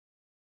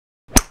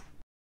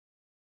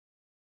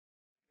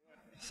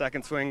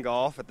Second Swing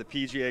Golf at the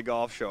PGA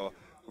Golf Show.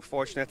 We're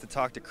fortunate to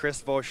talk to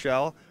Chris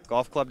Voshall,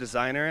 golf club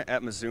designer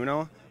at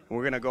Mizuno, and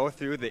we're going to go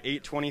through the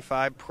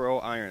 825 Pro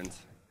irons.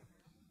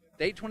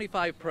 The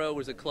 825 Pro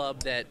was a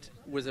club that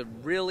was a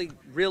really,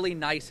 really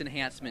nice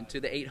enhancement to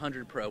the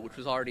 800 Pro, which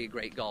was already a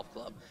great golf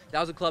club. That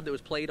was a club that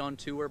was played on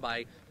tour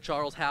by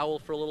Charles Howell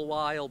for a little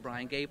while,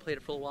 Brian Gay played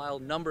it for a while, a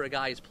number of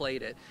guys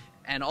played it,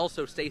 and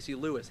also Stacey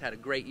Lewis had a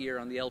great year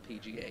on the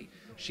LPGA.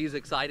 She's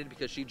excited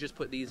because she just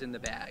put these in the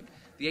bag.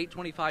 The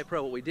 825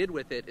 Pro, what we did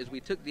with it is we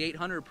took the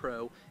 800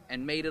 Pro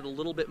and made it a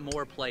little bit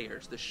more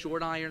players. The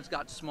short irons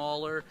got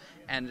smaller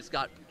and it's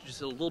got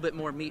just a little bit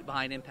more meat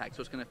behind impact,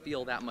 so it's going to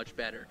feel that much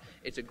better.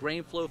 It's a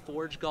grain flow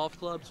forged golf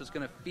club, so it's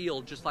going to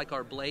feel just like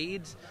our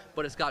blades,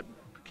 but it's got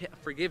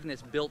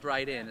forgiveness built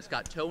right in. It's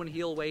got toe and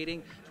heel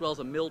weighting as well as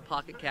a milled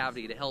pocket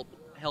cavity to help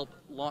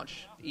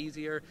launch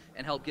easier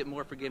and help get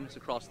more forgiveness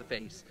across the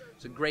face.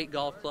 It's a great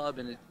golf club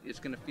and it's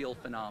going to feel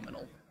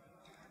phenomenal.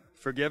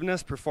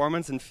 Forgiveness,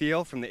 performance, and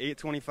feel from the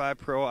 825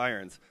 Pro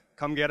irons.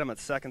 Come get them at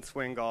Second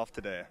Swing Golf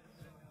today.